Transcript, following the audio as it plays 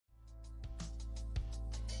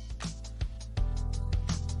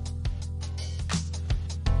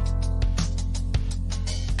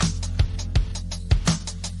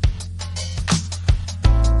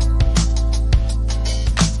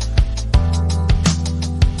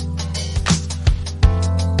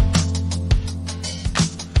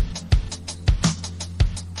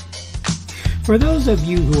For those of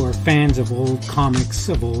you who are fans of old comics,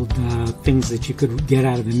 of old things that you could get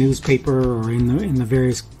out of the newspaper or in the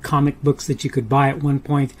various comic books that you could buy at one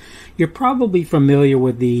point, you're probably familiar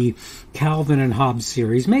with the Calvin and Hobbes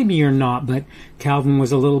series. Maybe you're not, but Calvin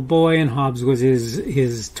was a little boy and Hobbes was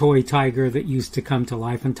his toy tiger that used to come to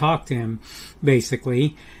life and talk to him,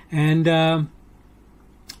 basically. And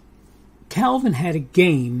Calvin had a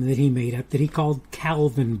game that he made up that he called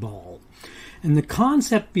Calvin Ball. And the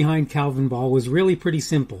concept behind Calvin Ball was really pretty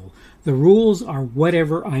simple. The rules are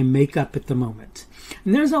whatever I make up at the moment.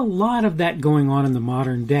 And there's a lot of that going on in the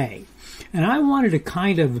modern day. And I wanted to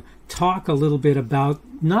kind of talk a little bit about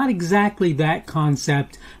not exactly that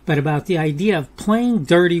concept, but about the idea of playing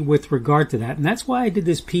dirty with regard to that. And that's why I did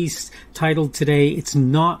this piece titled today, It's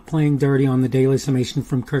Not Playing Dirty, on the Daily Summation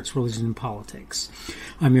from Kurt's Religion and Politics.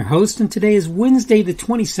 I'm your host, and today is Wednesday, the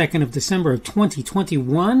 22nd of December of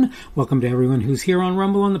 2021. Welcome to everyone who's here on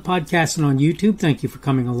Rumble, on the podcast, and on YouTube. Thank you for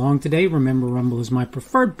coming along today. Remember, Rumble is my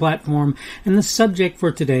preferred platform, and the subject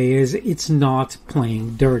for today is It's Not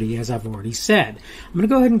Playing Dirty, as I've already said. I'm going to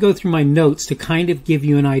go ahead and go through my notes to kind of give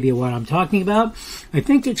you an idea what I'm talking about. I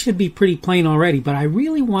think it should be pretty plain already, but I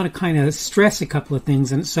really want to kind of stress a couple of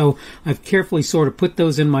things, and so I've carefully sort of put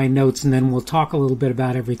those in my notes, and then we'll talk a little bit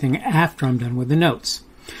about everything after I'm done with the notes.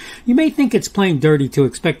 You may think it's playing dirty to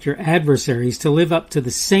expect your adversaries to live up to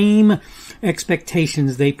the same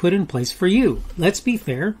expectations they put in place for you. Let's be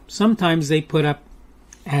fair, sometimes they put up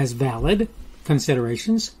as valid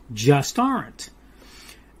considerations just aren't.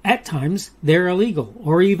 At times, they're illegal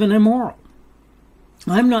or even immoral.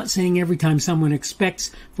 I'm not saying every time someone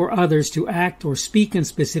expects for others to act or speak in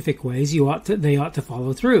specific ways, they ought to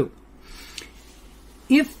follow through.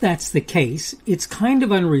 If that's the case, it's kind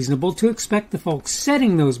of unreasonable to expect the folks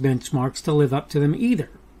setting those benchmarks to live up to them either.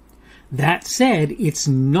 That said, it's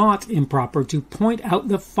not improper to point out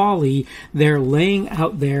the folly they're laying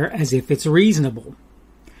out there as if it's reasonable.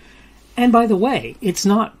 And by the way, it's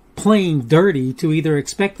not playing dirty to either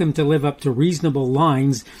expect them to live up to reasonable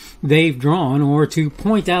lines they've drawn or to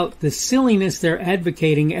point out the silliness they're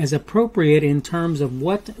advocating as appropriate in terms of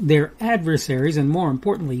what their adversaries, and more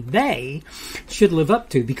importantly, they should live up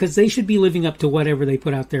to, because they should be living up to whatever they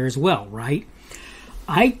put out there as well, right?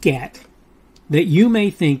 I get that you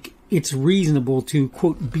may think it's reasonable to,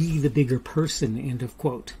 quote, be the bigger person, end of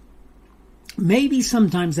quote. Maybe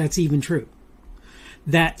sometimes that's even true.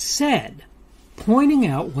 That said, pointing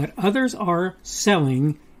out what others are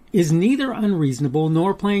selling is neither unreasonable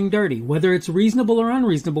nor playing dirty, whether it's reasonable or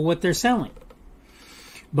unreasonable what they're selling.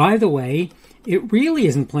 By the way, it really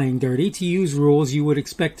isn't playing dirty to use rules you would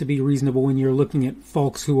expect to be reasonable when you're looking at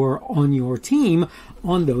folks who are on your team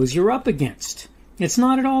on those you're up against. It's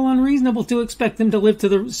not at all unreasonable to expect them to live to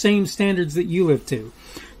the same standards that you live to.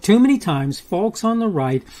 Too many times, folks on the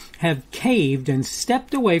right have caved and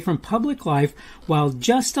stepped away from public life while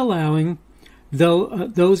just allowing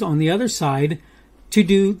those on the other side to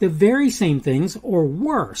do the very same things, or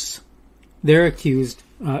worse. They're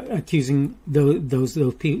accusing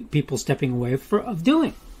those people stepping away of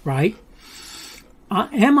doing, right?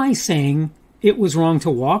 Am I saying it was wrong to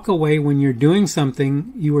walk away when you were doing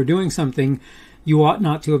something you ought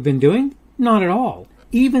not to have been doing? Not at all.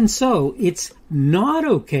 Even so, it's not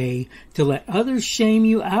okay to let others shame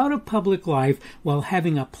you out of public life while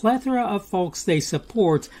having a plethora of folks they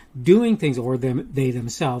support doing things, or they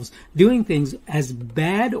themselves, doing things as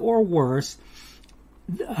bad or worse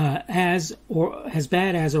as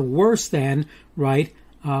bad as or worse than, right,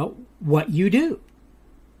 what you do.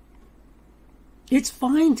 It's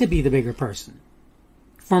fine to be the bigger person.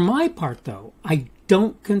 For my part, though, I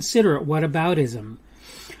don't consider it whataboutism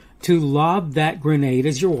to lob that grenade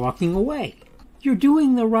as you're walking away. You're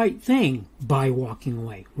doing the right thing by walking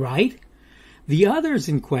away, right? The others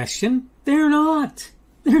in question, they're not.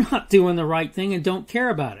 They're not doing the right thing and don't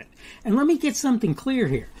care about it. And let me get something clear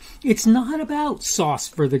here. It's not about sauce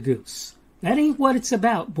for the goose. That ain't what it's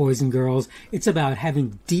about, boys and girls. It's about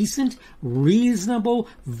having decent, reasonable,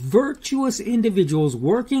 virtuous individuals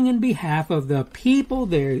working in behalf of the people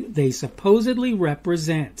they supposedly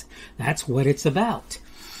represent. That's what it's about.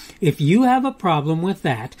 If you have a problem with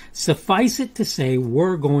that, suffice it to say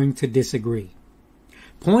we're going to disagree.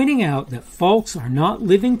 Pointing out that folks are not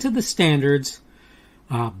living to the standards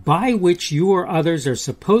by which you or others are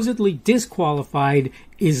supposedly disqualified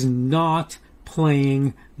is not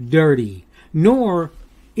playing dirty, nor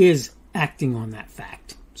is acting on that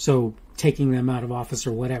fact. So taking them out of office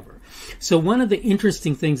or whatever. So one of the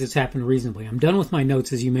interesting things that's happened recently, I'm done with my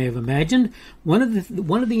notes as you may have imagined. One of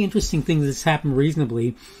the interesting things that's happened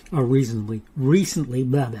recently,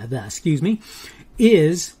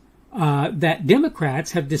 is that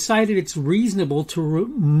Democrats have decided it's reasonable to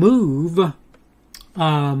remove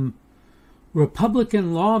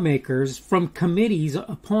Republican lawmakers from committees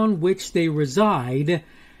upon which they reside,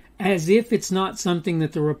 as if it's not something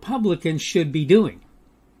that the Republicans should be doing.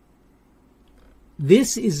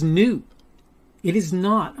 This is new. It is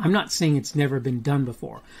not. I'm not saying it's never been done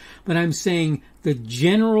before, but I'm saying the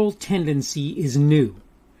general tendency is new.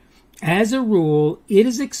 As a rule, it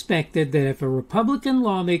is expected that if a Republican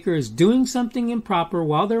lawmaker is doing something improper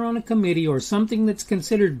while they're on a committee, or something that's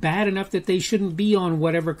considered bad enough that they shouldn't be on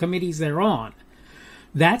whatever committees they're on,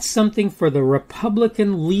 that's something for the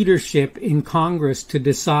Republican leadership in Congress to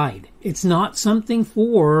decide. It's not something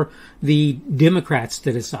for the Democrats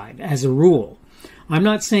to decide, as a rule. I'm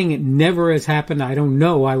not saying it never has happened. I don't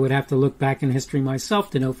know. I would have to look back in history myself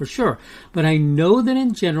to know for sure. But I know that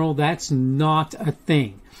in general, that's not a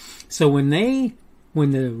thing. So when the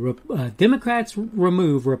Democrats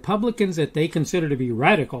remove Republicans that they consider to be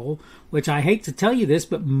radical, which I hate to tell you this,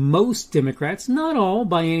 but most Democrats, not all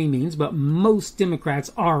by any means, but most Democrats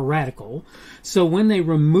are radical. So when they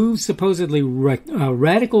remove supposedly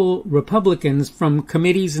radical Republicans from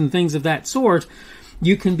committees and things of that sort,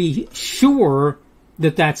 you can be sure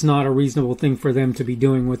that that's not a reasonable thing for them to be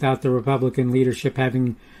doing without the Republican leadership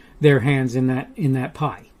having their hands in that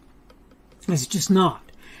pie. It's just not.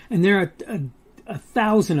 And there are a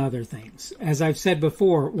thousand other things. As I've said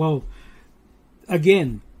before, well,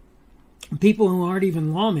 again, people who aren't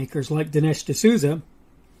even lawmakers like Dinesh D'Souza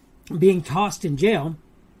being tossed in jail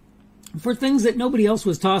for things that nobody else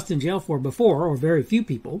was tossed in jail for before, or very few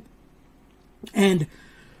people, and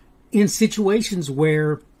in situations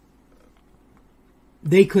where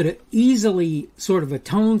they could easily sort of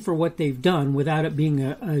atone for what they've done without it being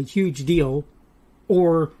a huge deal,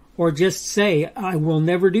 or just say, I will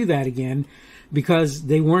never do that again, because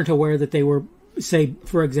they weren't aware that they were, say,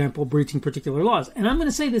 for example, breaching particular laws. And I'm going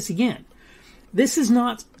to say this again. This is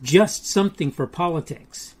not just something for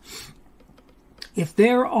politics. If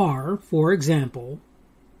there are, for example,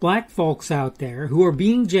 black folks out there who are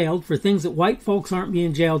being jailed for things that white folks aren't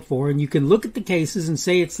being jailed for, and you can look at the cases and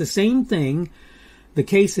say it's the same thing, the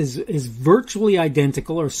case is virtually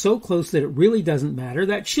identical or so close that it really doesn't matter,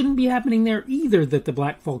 that shouldn't be happening there either, that the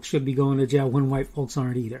black folks should be going to jail when white folks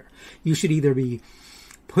aren't either. You should either be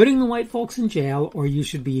putting the white folks in jail, or you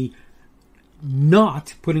should be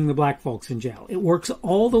not putting the black folks in jail. It works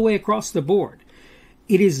all the way across the board.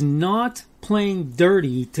 It is not playing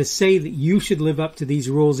dirty to say that you should live up to these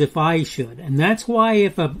rules if I should. And that's why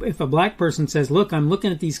if a black person says, look, I'm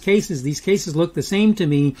looking at these cases look the same to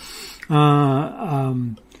me,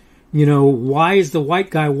 why is the white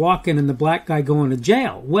guy walking and the black guy going to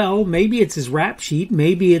jail? Well, maybe it's his rap sheet,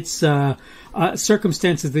 maybe it's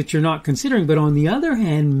circumstances that you're not considering, but on the other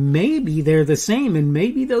hand, maybe they're the same, and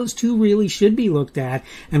maybe those two really should be looked at,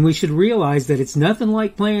 and we should realize that it's nothing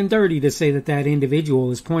like playing dirty to say that that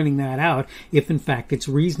individual is pointing that out, if in fact it's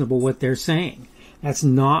reasonable what they're saying. That's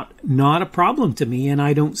not a problem to me, and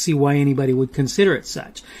I don't see why anybody would consider it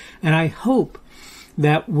such. And I hope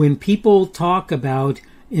that when people talk about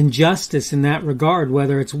injustice in that regard,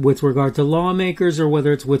 whether it's with regard to lawmakers or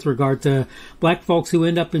whether it's with regard to black folks who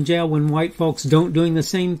end up in jail when white folks don't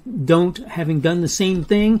having done the same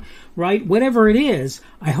thing, right? Whatever it is,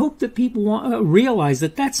 I hope that people realize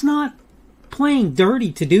that that's not playing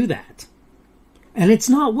dirty to do that. And it's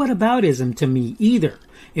not whataboutism to me either.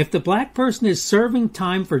 If the black person is serving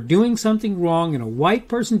time for doing something wrong and a white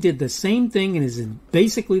person did the same thing and is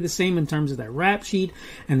basically the same in terms of their rap sheet,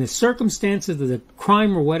 and the circumstances of the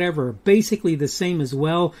crime or whatever are basically the same as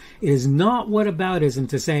well, it is not whataboutism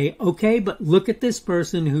to say, okay, but look at this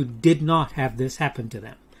person who did not have this happen to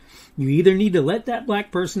them. You either need to let that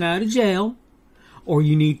black person out of jail, or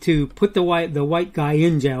you need to put the white guy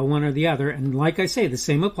in jail, one or the other. And like I say, the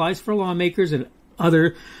same applies for lawmakers and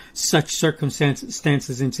other such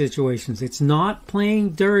circumstances and situations. It's not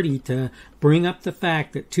playing dirty to bring up the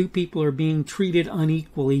fact that two people are being treated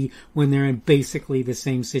unequally when they're in basically the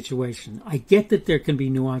same situation. I get that there can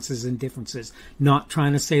be nuances and differences, not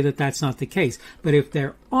trying to say that that's not the case, but if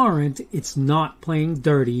there aren't, it's not playing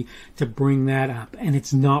dirty to bring that up, and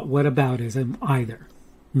it's not whataboutism either.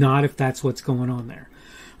 Not if that's what's going on there.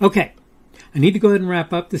 Okay. I need to go ahead and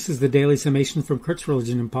wrap up. This is the Daily Summation from Kurt's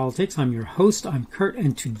Religion and Politics. I'm your host. I'm Kurt,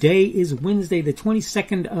 and today is Wednesday, the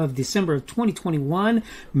 22nd of December of 2021,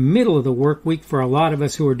 middle of the work week for a lot of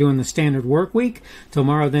us who are doing the standard work week.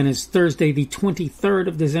 Tomorrow then is Thursday, the 23rd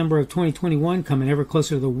of December of 2021, coming ever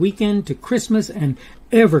closer to the weekend, to Christmas, and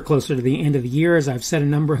ever closer to the end of the year, as I've said a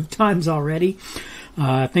number of times already.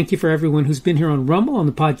 Thank you for everyone who's been here on Rumble, on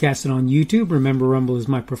the podcast, and on YouTube. Remember, Rumble is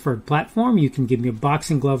my preferred platform. You can give me a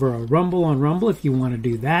boxing glove or a Rumble on Rumble if you want to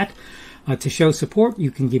do that. To show support, you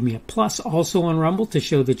can give me a plus also on Rumble to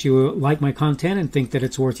show that you like my content and think that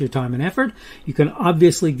it's worth your time and effort. You can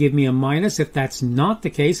obviously give me a minus if that's not the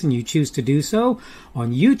case and you choose to do so.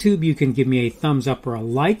 On YouTube, you can give me a thumbs up or a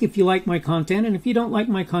like if you like my content. And if you don't like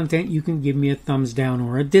my content, you can give me a thumbs down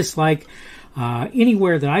or a dislike.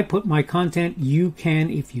 Anywhere that I put my content, you can,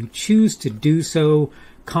 if you choose to do so,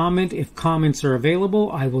 comment. If comments are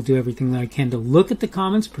available, I will do everything that I can to look at the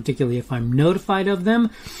comments, particularly if I'm notified of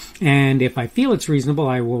them. And if I feel it's reasonable,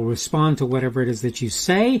 I will respond to whatever it is that you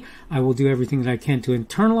say. I will do everything that I can to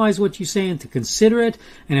internalize what you say and to consider it.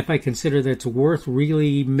 And if I consider that it's worth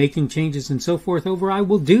really making changes and so forth over, I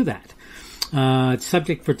will do that.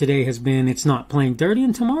 Subject for today has been It's Not Playing Dirty,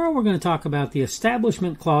 and tomorrow we're going to talk about the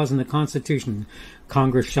Establishment Clause in the Constitution.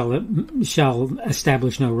 Congress shall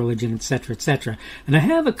establish no religion, etc., etc. And I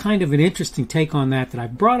have a kind of an interesting take on that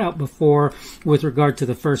I've brought out before with regard to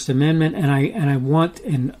the First Amendment, and I want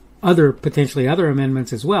potentially other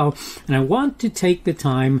amendments as well, and I want to take the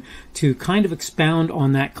time to kind of expound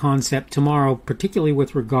on that concept tomorrow, particularly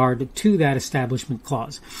with regard to that Establishment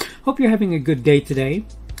Clause. Hope you're having a good day today.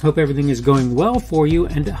 Hope everything is going well for you,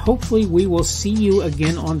 and hopefully we will see you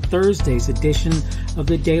again on Thursday's edition of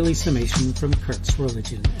the Daily Summation from Kurt's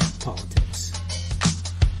Religion and Politics.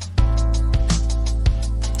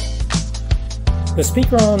 The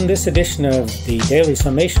speaker on this edition of the Daily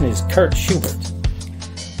Summation is Kurt Schubert.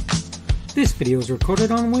 This video is recorded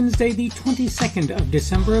on Wednesday, the 22nd of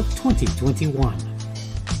December of 2021.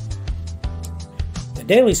 The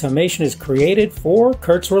Daily Summation is created for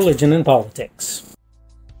Kurt's Religion and Politics.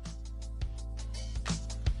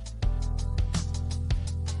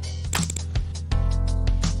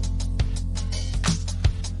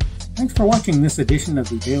 Thanks for watching this edition of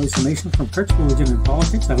the Daily Summation from Kurt's Religion and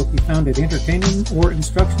Politics. I hope you found it entertaining or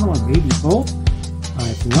instructional, or maybe both.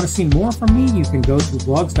 If you want to see more from me, you can go to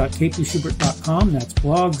blogs.kpschubert.com. That's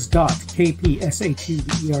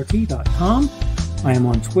blogs.kpschubert.com. I am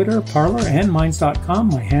on Twitter, Parler, and Minds.com.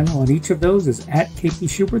 My handle on each of those is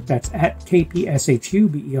 @kpschubert. That's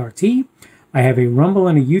 @kpschubert. I have a Rumble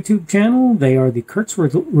and a YouTube channel. They are the Kurt's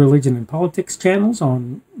Religion and Politics channels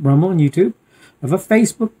on Rumble and YouTube. I have a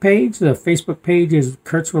Facebook page. The Facebook page is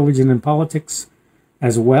Kurt's Religion and Politics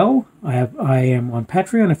as well. I am on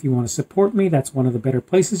Patreon. If you want to support me, that's one of the better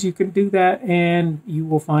places you can do that. And you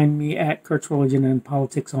will find me at Kurt's Religion and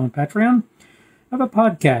Politics on Patreon. I have a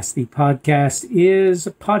podcast. The podcast is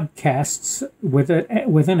podcasts with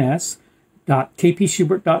an S,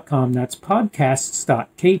 .kpschubert.com. That's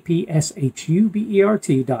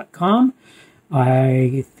podcasts.kpschubert.com.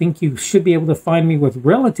 I think you should be able to find me with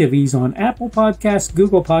relative ease on Apple Podcasts,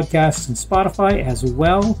 Google Podcasts, and Spotify as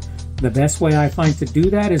well. The best way I find to do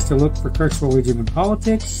that is to look for Kurt's Religion and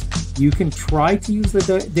Politics. You can try to use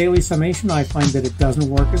the Daily Summation. I find that it doesn't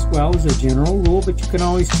work as well as a general rule, but you can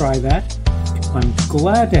always try that. I'm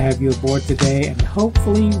glad to have you aboard today, and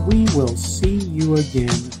hopefully we will see you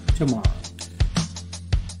again tomorrow.